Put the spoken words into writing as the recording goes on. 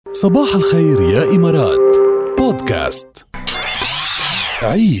صباح الخير يا إمارات بودكاست.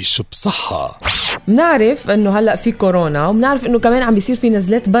 عيش بصحة. بنعرف انه هلا في كورونا، وبنعرف انه كمان عم بيصير في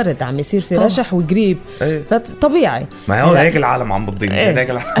نزلات برد، عم يصير في رشح وقريب. فطبيعي ما هو هيك العالم عم بتضيق. هيك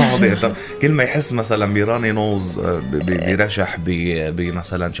العالم عم بتضيق. طب كل ما يحس مثلا براني نوز برشح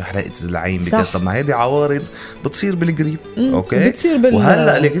مثلا شحرقة الزلعين بكده، طب ما هيدي عوارض بتصير بالقريب. اوكي بتصير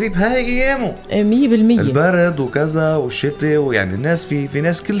وهلا القريب هاي ايامه 100% البرد وكذا والشتاء، ويعني الناس في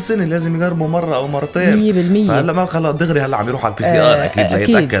ناس كل سنه لازم يجربوا مره او مرتين. 100%. فهلا ما خلص دغري هلا عم يروح على البي سي ار اكيد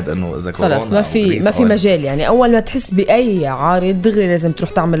ليتاكد انه اذا كورونا خلص ما في مجال. يعني اول ما تحس باي عارض دغري لازم تروح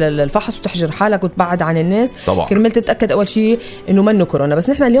تعمل الفحص وتحجر حالك وتبعد عن الناس كرمال تتاكد اول شيء انه منه كورونا. بس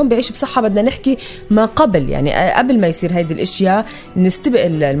نحن اليوم بعيش بصحه بدنا نحكي ما قبل، يعني قبل ما يصير هيدي الاشياء نستبق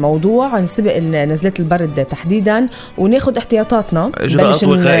الموضوع، نستبق نزلات البرد تحديدا، وناخد احتياطاتنا، نبلش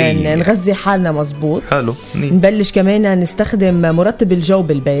نغذي حالنا مزبوط. حلو. نبلش كمان نستخدم مرطب الجو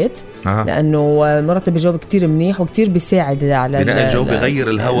بالبيت، لانه مرطب الجو كتير منيح وكتير بيساعد على بناء الجو، بغير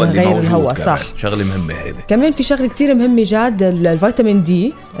الهواء اللي موجود. صح، شغله مهمه هيدي. كمان في شغله كتير مهمه جاد، الفيتامين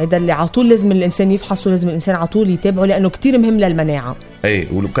دي، هذا اللي على طول لازم الانسان يفحصه، لازم الانسان على طول يتابعه لانه كتير مهم للمناعه. اي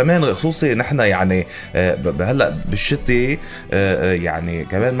وكمان خصوصي نحن يعني هلا بالشتاء يعني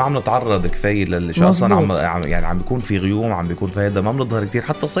كمان ما عم نتعرض كفايه للشيء اصلا. عم بيكون في غيوم، عم بيكون في هذا، ما بنظهر كتير.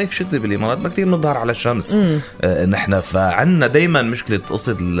 حتى صيف شتاء بالامارات ما كتير بنظهر على الشمس. نحن فعنا دايما مشكله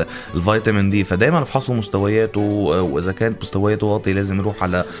قصه الفيتامين دي، فدايما نفحصوا مستوياته، واذا كانت مستوياته واطيه لازم نروح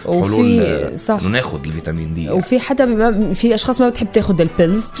على حلول انه ناخذ الفيتامين دي. وفي حدا في اشخاص ما بتحب تاخذ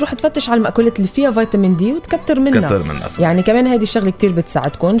البيلز، تروح تفتش على المأكولات اللي فيها فيتامين دي وتكتر منها. يعني كمان هذه الشغله كتير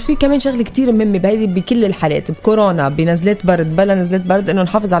بتساعدكم. في كمان شغله كتير مهمه بهذه بكل الحالات، بكورونا، بنزلات برد، بلا نزلات برد، انه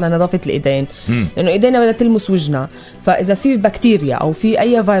نحافظ على نظافه الايدين، لانه ايدينا بدها تلمس وجهنا، فاذا في بكتيريا او في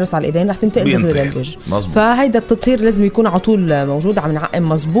اي فيروس على الايدين رح تنتقل للوجه. فهيدا التطهير لازم يكون على طول موجود، عم نعقم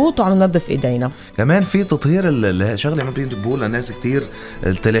مزبوط وعم ننظف ايدينا. كمان في تطهير شغله ما بدي بقولها لناس كتير،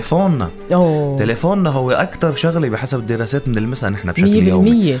 تليفوننا هو اكتر شغله بحسب الدراسات بنلمسها نحن بشكل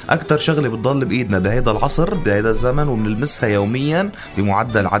يومي. اكتر شغله بتضل بايدنا بهيدا العصر بهيدا الزمن وبنلمسها يوميا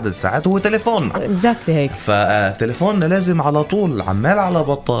بمعدل عدد ساعات هو تليفوننا. هيك. فتليفوننا لازم على طول عمال على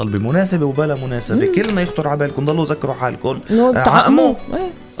بطال بمناسبه وبلا مناسبه. كل ما يخطر على بالكم ضلوا ذكروا حالكم عقموا.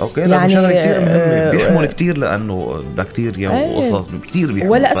 اوكي يعني شغله كتير مهمه، بيحمل كتير لانه بكتيريا وقصص كتير بيحمل.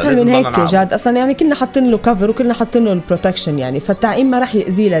 ولا اسهل من هيك جاد اصلا، يعني كلنا حاطين له كفر وكلنا حاطين له البروتكشن، يعني فالتعقيم ما راح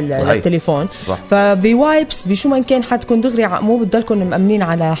يأذي للتليفون. فبوايبس بشو ما كان حدكم دغري عقموه، بتضلكم مأمنين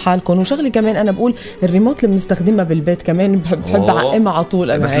على حالكم. وشغله كمان انا بقول الريموت اللي بنستخدمها بالبيت كمان بحب اعقمها على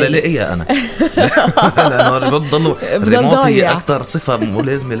طول انا، بس لاقيها انا لانه بتضل الريموت هي اكتر صفه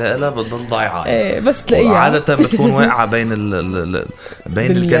ملازمه لها، بتضل ضايعه. بس تلاقيها عاده بتكون واقعه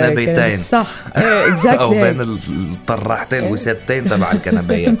بين الكنبيتين. صح او بين الطراحتين والوسادتين تبع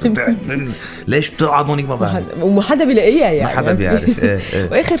الكنبايات. ليش بتقعدون ما بعرف، وما حدا بيلاقيها، يعني ما حدا بيعرف.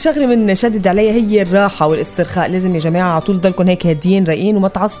 واخر شغله من شدد عليها هي الراحه والاسترخاء. لازم يا جماعه على طول ضلكم هيك هاديين رايقين وما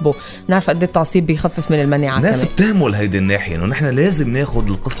تعصبوا. نعرف قد التعصيب بيخفف من المناعه. الناس بتهمل هيدي الناحيه، انه نحن لازم ناخذ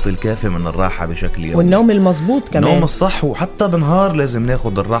القسط الكافي من الراحه بشكل يومي، والنوم المزبوط كمان، النوم الصح. وحتى بالنهار لازم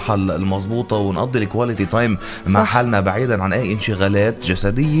ناخذ الراحه المزبوطه ونقضي الكواليتي تايم مع حالنا، بعيدا عن اي انشغالات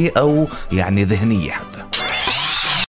جسديه او يعني ذهنيه حتى.